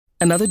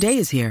Another day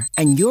is here,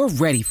 and you're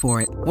ready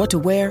for it. What to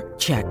wear?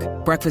 Check.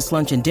 Breakfast,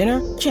 lunch, and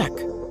dinner? Check.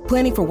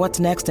 Planning for what's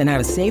next and how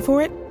to save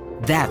for it?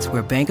 That's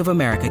where Bank of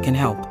America can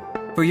help.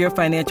 For your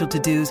financial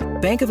to-dos,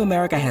 Bank of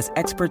America has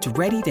experts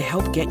ready to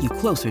help get you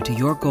closer to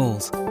your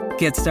goals.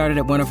 Get started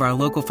at one of our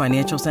local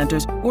financial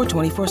centers or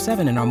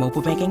 24/7 in our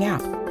mobile banking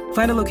app.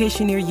 Find a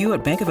location near you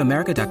at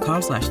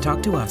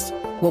bankofamerica.com/talktous.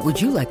 What would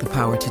you like the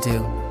power to do?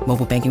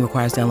 Mobile banking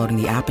requires downloading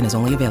the app and is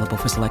only available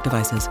for select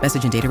devices.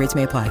 Message and data rates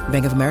may apply.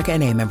 Bank of America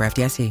N.A., member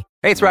FDIC.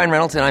 Hey, it's Ryan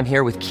Reynolds, and I'm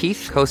here with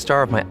Keith,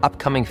 co-star of my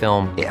upcoming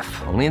film,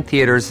 If, only in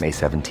theaters May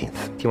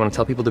 17th. Do you want to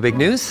tell people the big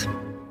news?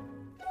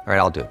 All right,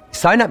 I'll do it.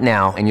 Sign up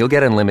now and you'll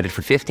get unlimited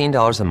for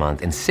 $15 a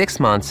month and 6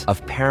 months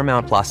of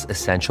Paramount Plus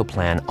Essential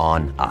Plan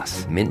on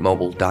us.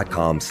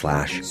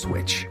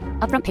 MintMobile.com/switch.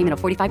 Upfront payment of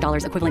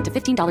 $45 equivalent to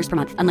 $15 per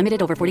month.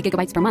 Unlimited over 40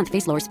 gigabytes per month.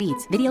 Face lower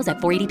speeds. Videos at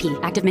 480p.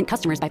 Active Mint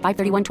customers by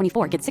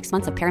 531.24 get 6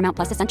 months of Paramount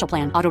Plus Essential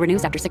Plan. Auto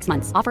renews after 6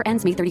 months. Offer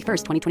ends May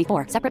 31st,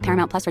 2024. Separate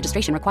Paramount Plus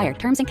registration required.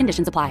 Terms and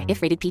conditions apply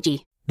if rated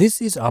PG.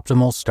 This is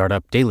Optimal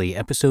Startup Daily,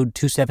 episode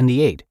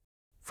 278.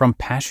 From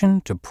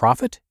Passion to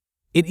Profit?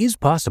 It is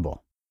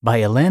Possible, by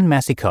Hélène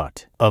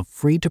Massicotte of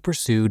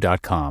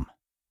freetopursue.com.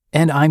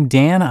 And I'm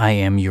Dan. I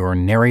am your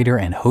narrator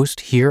and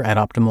host here at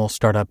Optimal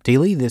Startup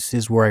Daily. This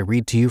is where I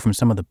read to you from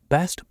some of the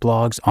best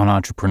blogs on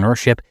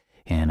entrepreneurship,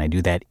 and I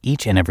do that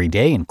each and every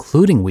day,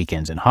 including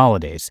weekends and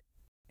holidays.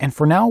 And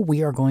for now,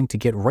 we are going to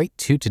get right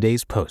to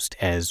today's post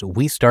as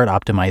we start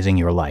optimizing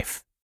your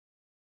life.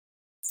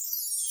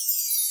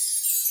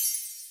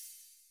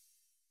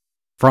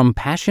 From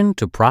Passion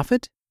to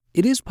Profit?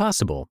 It is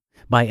Possible,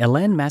 by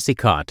Hélène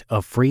Massicotte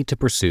of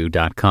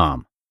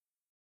freetopursue.com.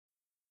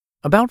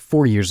 About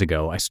 4 years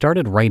ago, I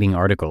started writing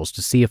articles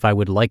to see if I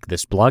would like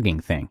this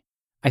blogging thing.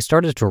 I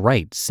started to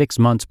write 6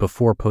 months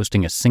before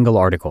posting a single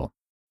article.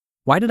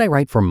 Why did I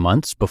write for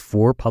months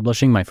before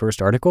publishing my first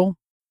article?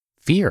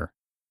 Fear.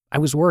 I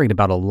was worried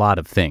about a lot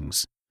of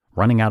things.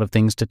 Running out of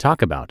things to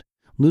talk about,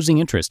 losing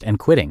interest and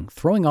quitting,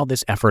 throwing all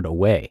this effort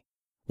away.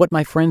 What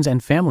my friends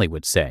and family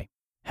would say.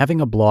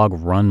 Having a blog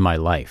run my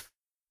life.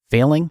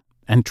 Failing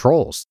and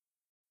trolls.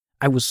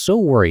 I was so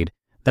worried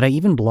that I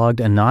even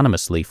blogged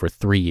anonymously for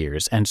 3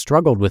 years and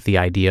struggled with the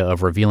idea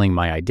of revealing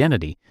my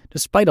identity,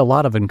 despite a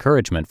lot of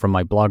encouragement from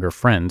my blogger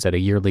friends at a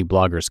yearly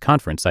bloggers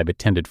conference I've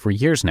attended for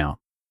years now.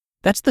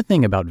 That's the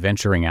thing about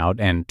venturing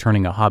out and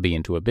turning a hobby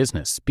into a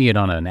business, be it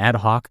on an ad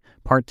hoc,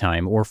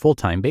 part-time, or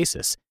full-time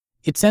basis.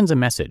 It sends a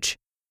message.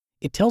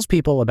 It tells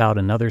people about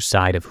another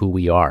side of who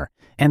we are,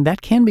 and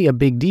that can be a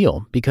big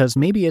deal because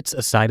maybe it's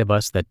a side of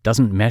us that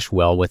doesn't mesh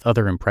well with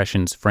other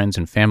impressions friends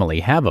and family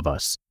have of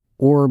us.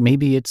 Or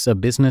maybe it's a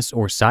business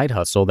or side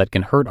hustle that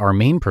can hurt our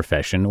main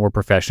profession or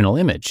professional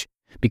image.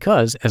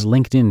 Because, as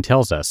LinkedIn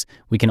tells us,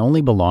 we can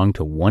only belong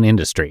to one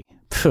industry.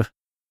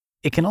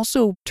 It can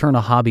also turn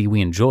a hobby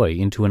we enjoy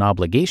into an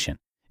obligation.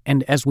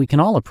 And as we can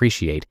all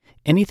appreciate,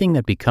 anything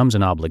that becomes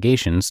an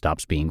obligation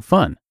stops being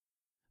fun.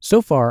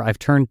 So far, I've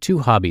turned 2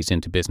 hobbies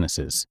into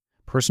businesses.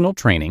 Personal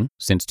training,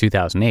 since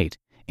 2008,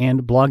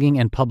 and blogging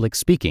and public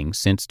speaking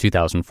since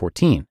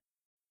 2014.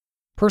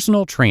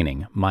 Personal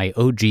training, my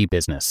OG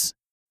business.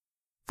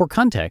 For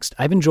context,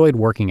 I've enjoyed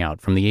working out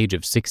from the age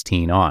of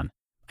 16 on.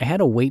 I had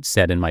a weight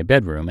set in my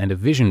bedroom and a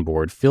vision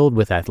board filled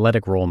with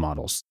athletic role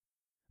models.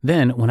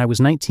 Then, when I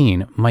was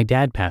 19, my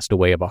dad passed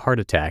away of a heart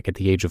attack at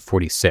the age of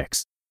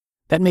 46.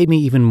 That made me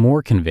even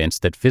more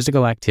convinced that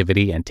physical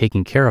activity and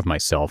taking care of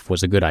myself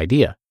was a good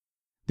idea.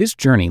 This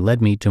journey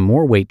led me to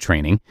more weight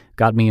training,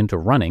 got me into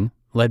running,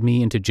 led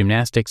me into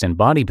gymnastics and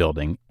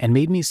bodybuilding, and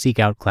made me seek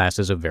out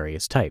classes of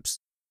various types.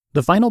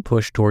 The final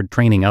push toward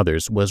training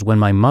others was when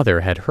my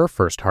mother had her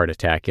first heart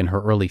attack in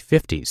her early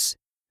 50s.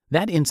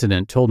 That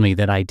incident told me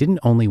that I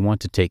didn't only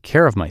want to take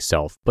care of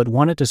myself, but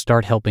wanted to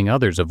start helping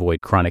others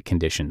avoid chronic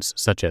conditions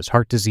such as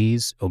heart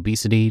disease,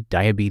 obesity,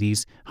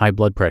 diabetes, high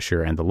blood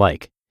pressure, and the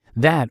like.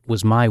 That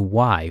was my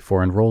why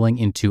for enrolling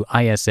into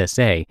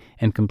ISSA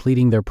and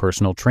completing their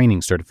personal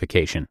training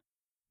certification.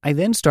 I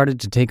then started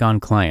to take on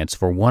clients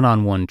for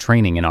one-on-one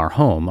training in our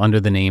home under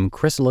the name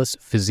Chrysalis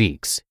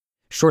Physiques.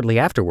 Shortly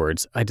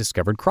afterwards, I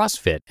discovered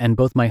CrossFit, and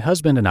both my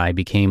husband and I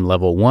became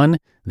Level 1,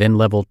 then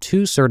Level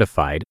 2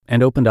 certified,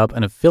 and opened up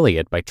an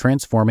affiliate by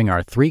transforming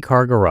our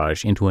 3-car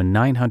garage into a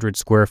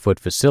 900-square-foot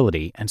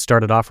facility and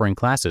started offering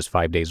classes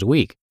 5 days a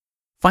week.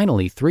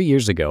 Finally, 3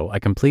 years ago, I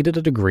completed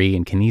a degree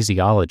in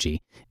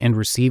kinesiology and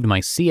received my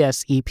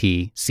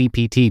CSEP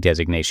CPT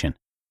designation.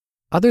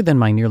 Other than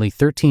my nearly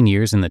 13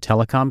 years in the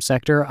telecom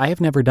sector, I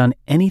have never done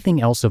anything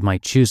else of my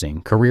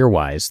choosing,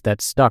 career-wise, that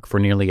stuck for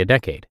nearly a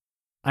decade.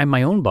 I'm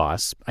my own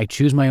boss, I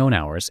choose my own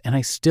hours, and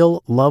I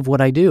still love what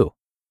I do.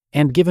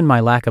 And given my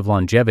lack of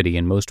longevity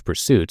in most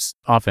pursuits,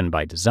 often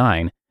by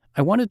design,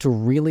 I wanted to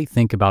really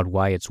think about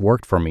why it's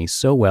worked for me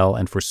so well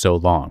and for so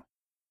long.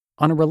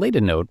 On a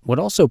related note, what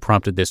also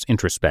prompted this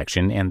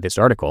introspection and this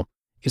article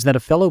is that a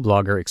fellow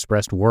blogger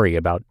expressed worry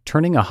about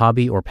turning a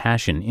hobby or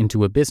passion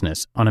into a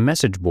business on a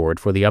message board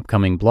for the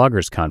upcoming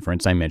bloggers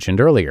conference I mentioned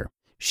earlier.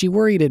 She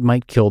worried it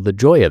might kill the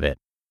joy of it.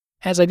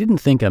 As I didn't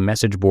think a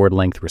message board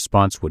length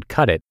response would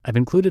cut it, I've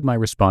included my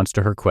response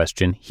to her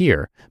question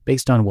here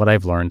based on what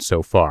I've learned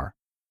so far.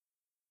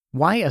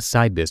 Why a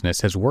side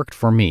business has worked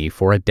for me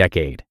for a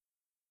decade.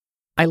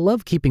 I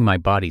love keeping my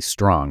body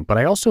strong, but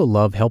I also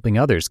love helping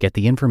others get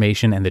the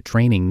information and the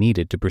training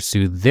needed to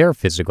pursue their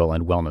physical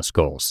and wellness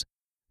goals.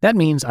 That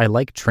means I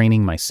like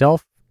training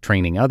myself,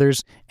 training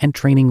others, and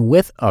training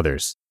with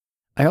others.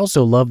 I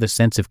also love the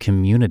sense of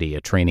community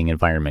a training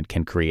environment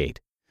can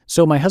create.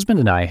 So my husband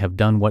and I have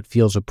done what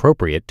feels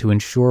appropriate to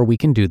ensure we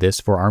can do this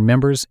for our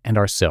members and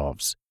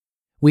ourselves.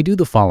 We do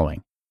the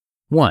following.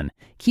 1.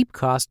 Keep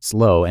costs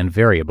low and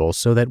variable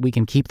so that we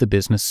can keep the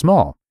business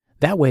small.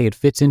 That way it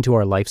fits into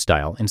our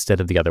lifestyle instead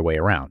of the other way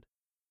around.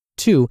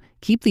 2.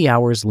 Keep the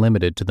hours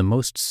limited to the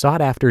most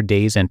sought-after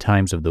days and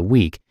times of the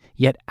week,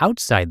 yet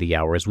outside the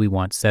hours we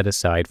want set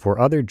aside for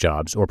other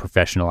jobs or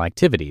professional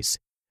activities.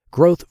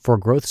 Growth for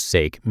growth's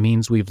sake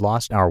means we've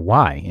lost our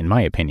why, in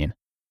my opinion.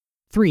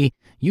 3.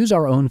 Use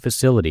our own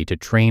facility to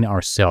train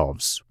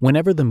ourselves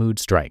whenever the mood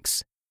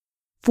strikes.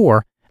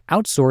 4.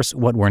 Outsource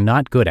what we're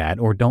not good at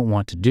or don't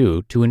want to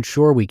do to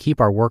ensure we keep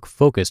our work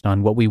focused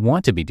on what we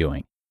want to be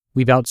doing.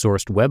 We've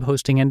outsourced web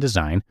hosting and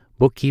design,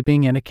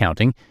 bookkeeping and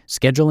accounting,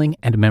 scheduling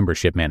and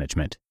membership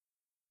management.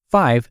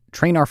 5.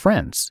 Train our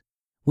friends.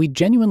 We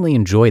genuinely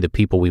enjoy the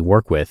people we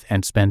work with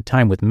and spend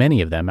time with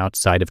many of them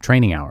outside of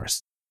training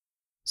hours.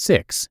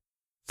 6.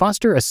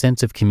 Foster a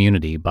sense of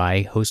community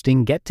by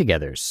hosting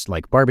get-togethers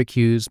like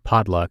barbecues,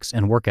 potlucks,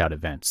 and workout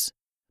events.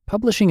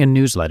 Publishing a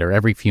newsletter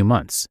every few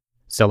months.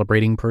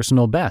 Celebrating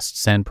personal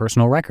bests and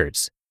personal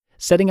records.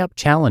 Setting up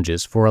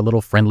challenges for a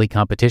little friendly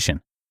competition.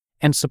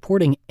 And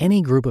supporting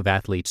any group of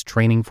athletes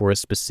training for a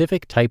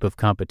specific type of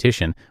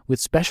competition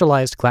with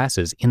specialized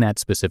classes in that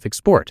specific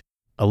sport.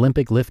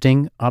 Olympic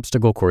lifting,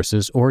 obstacle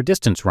courses, or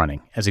distance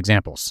running as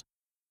examples.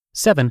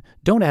 7.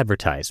 Don't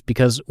advertise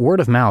because word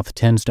of mouth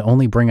tends to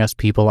only bring us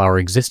people our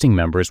existing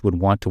members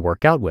would want to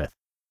work out with.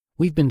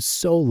 We've been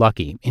so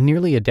lucky. In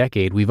nearly a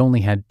decade, we've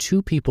only had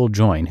 2 people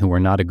join who were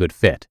not a good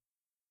fit.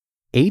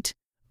 8.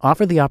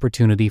 Offer the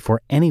opportunity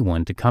for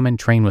anyone to come and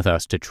train with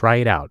us to try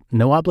it out.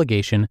 No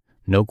obligation,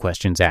 no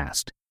questions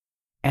asked.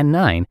 And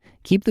 9.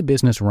 Keep the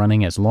business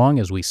running as long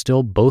as we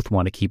still both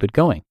want to keep it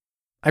going.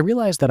 I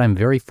realize that I'm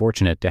very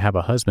fortunate to have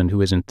a husband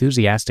who is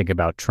enthusiastic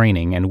about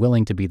training and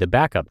willing to be the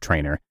backup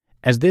trainer,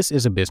 as this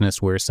is a business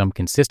where some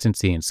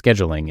consistency in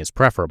scheduling is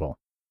preferable.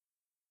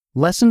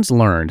 Lessons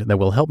learned that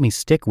will help me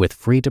stick with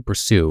Free to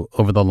Pursue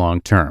over the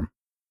long term.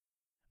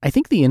 I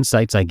think the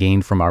insights I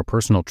gained from our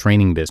personal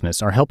training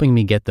business are helping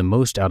me get the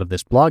most out of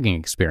this blogging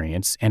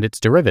experience and its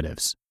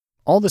derivatives.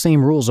 All the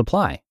same rules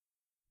apply.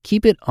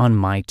 Keep it on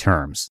my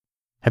terms.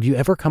 Have you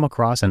ever come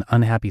across an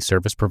unhappy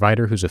service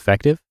provider who's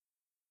effective?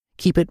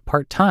 Keep it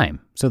part-time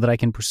so that I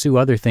can pursue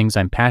other things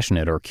I'm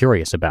passionate or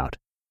curious about.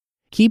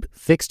 Keep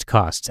fixed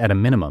costs at a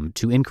minimum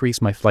to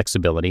increase my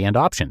flexibility and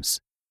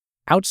options.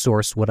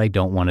 Outsource what I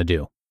don't want to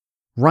do.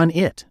 Run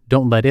it,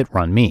 don't let it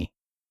run me.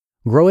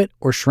 Grow it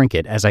or shrink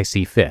it as I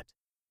see fit.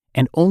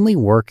 And only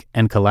work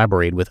and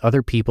collaborate with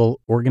other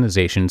people,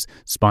 organizations,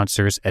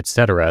 sponsors,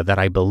 etc. that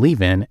I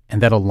believe in and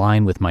that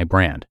align with my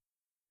brand.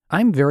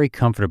 I'm very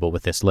comfortable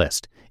with this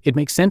list. It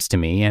makes sense to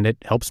me and it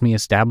helps me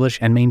establish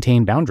and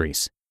maintain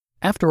boundaries.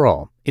 After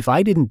all, if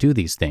I didn't do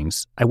these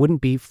things, I wouldn't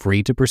be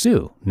free to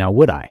pursue, now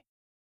would I?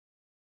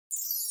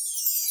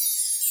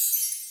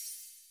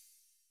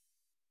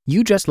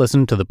 You just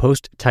listened to the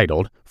post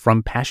titled,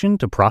 From Passion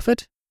to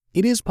Profit?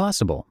 It is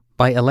Possible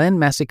by Hélène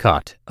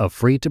Massicotte of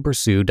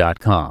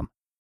freetopursue.com.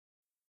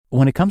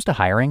 When it comes to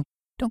hiring,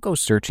 don't go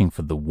searching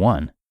for the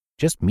one.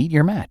 Just meet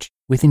your match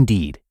with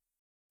Indeed.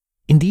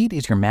 Indeed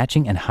is your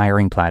matching and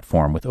hiring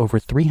platform with over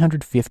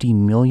 350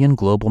 million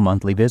global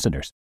monthly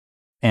visitors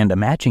and a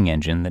matching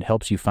engine that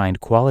helps you find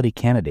quality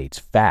candidates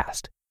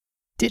fast.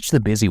 Ditch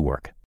the busy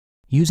work.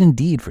 Use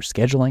Indeed for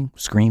scheduling,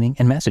 screening,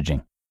 and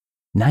messaging.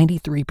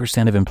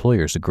 93% of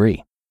employers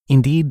agree.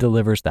 Indeed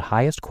delivers the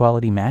highest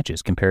quality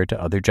matches compared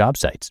to other job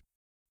sites.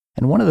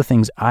 And one of the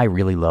things I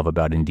really love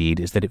about Indeed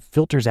is that it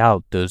filters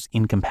out those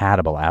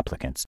incompatible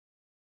applicants.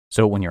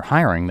 So when you're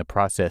hiring, the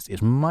process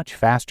is much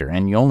faster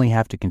and you only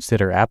have to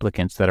consider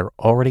applicants that are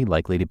already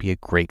likely to be a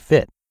great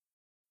fit.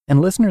 And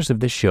listeners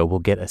of this show will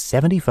get a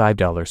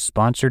 $75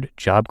 sponsored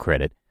job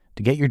credit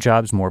to get your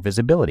jobs more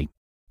visibility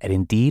at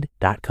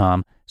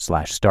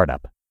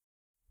Indeed.com/startup.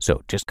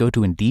 So just go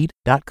to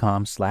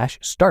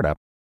Indeed.com/startup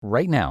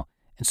right now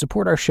and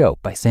support our show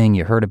by saying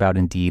you heard about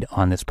Indeed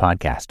on this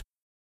podcast.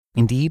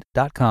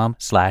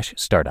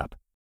 Indeed.com/startup.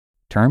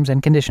 Terms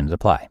and conditions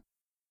apply.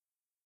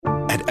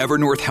 At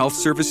Evernorth Health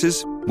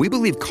Services, we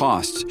believe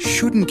costs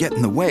shouldn't get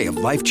in the way of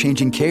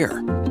life-changing care,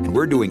 and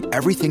we're doing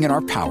everything in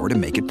our power to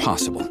make it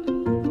possible.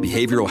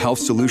 Behavioral health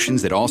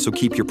solutions that also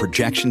keep your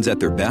projections at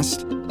their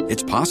best?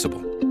 It's possible.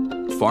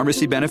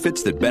 Pharmacy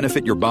benefits that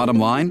benefit your bottom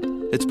line?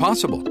 It's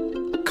possible.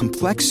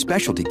 Complex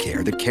specialty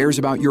care that cares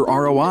about your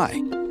ROI?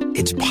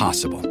 It's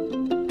possible.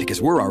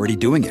 Because we're already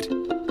doing it.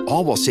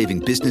 All while saving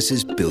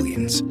businesses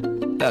billions.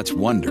 That's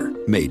Wonder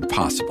made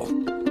possible.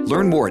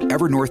 Learn more at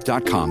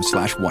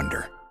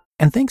evernorth.com/wonder.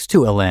 And thanks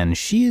to Ellen,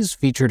 she is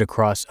featured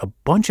across a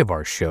bunch of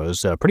our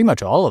shows, pretty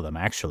much all of them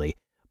actually,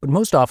 but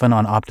most often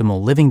on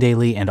Optimal Living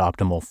Daily and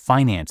Optimal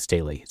Finance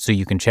Daily, so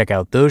you can check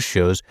out those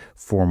shows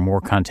for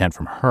more content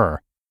from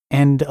her.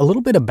 And a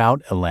little bit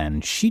about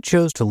Ellen, she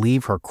chose to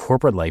leave her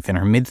corporate life in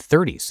her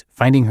mid-30s,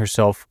 finding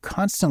herself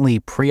constantly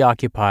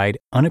preoccupied,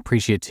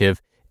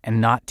 unappreciative, and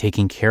not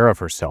taking care of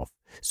herself.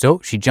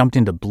 So she jumped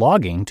into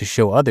blogging to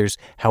show others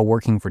how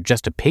working for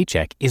just a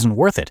paycheck isn't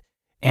worth it,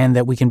 and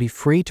that we can be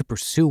free to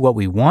pursue what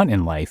we want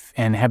in life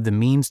and have the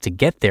means to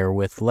get there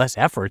with less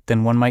effort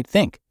than one might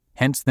think.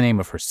 Hence the name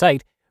of her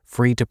site,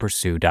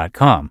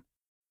 freetopursue.com.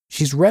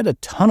 She's read a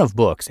ton of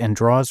books and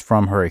draws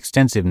from her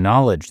extensive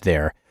knowledge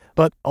there,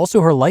 but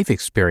also her life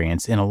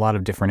experience in a lot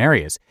of different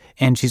areas.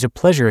 And she's a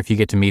pleasure if you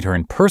get to meet her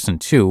in person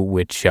too,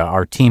 which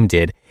our team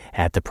did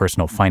at the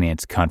personal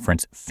finance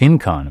conference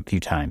FinCon a few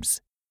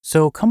times.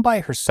 So come by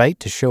her site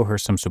to show her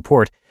some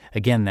support.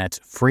 Again, that's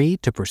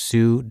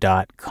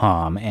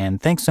freetopursue.com.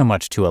 And thanks so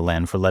much to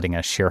Ellen for letting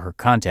us share her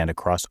content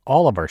across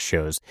all of our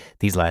shows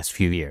these last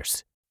few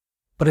years.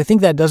 But I think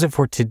that does it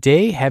for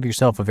today. Have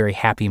yourself a very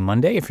happy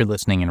Monday if you're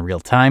listening in real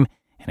time,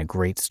 and a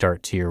great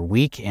start to your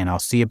week. And I'll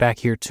see you back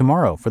here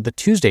tomorrow for the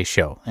Tuesday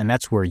show, and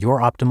that's where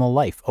your optimal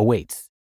life awaits.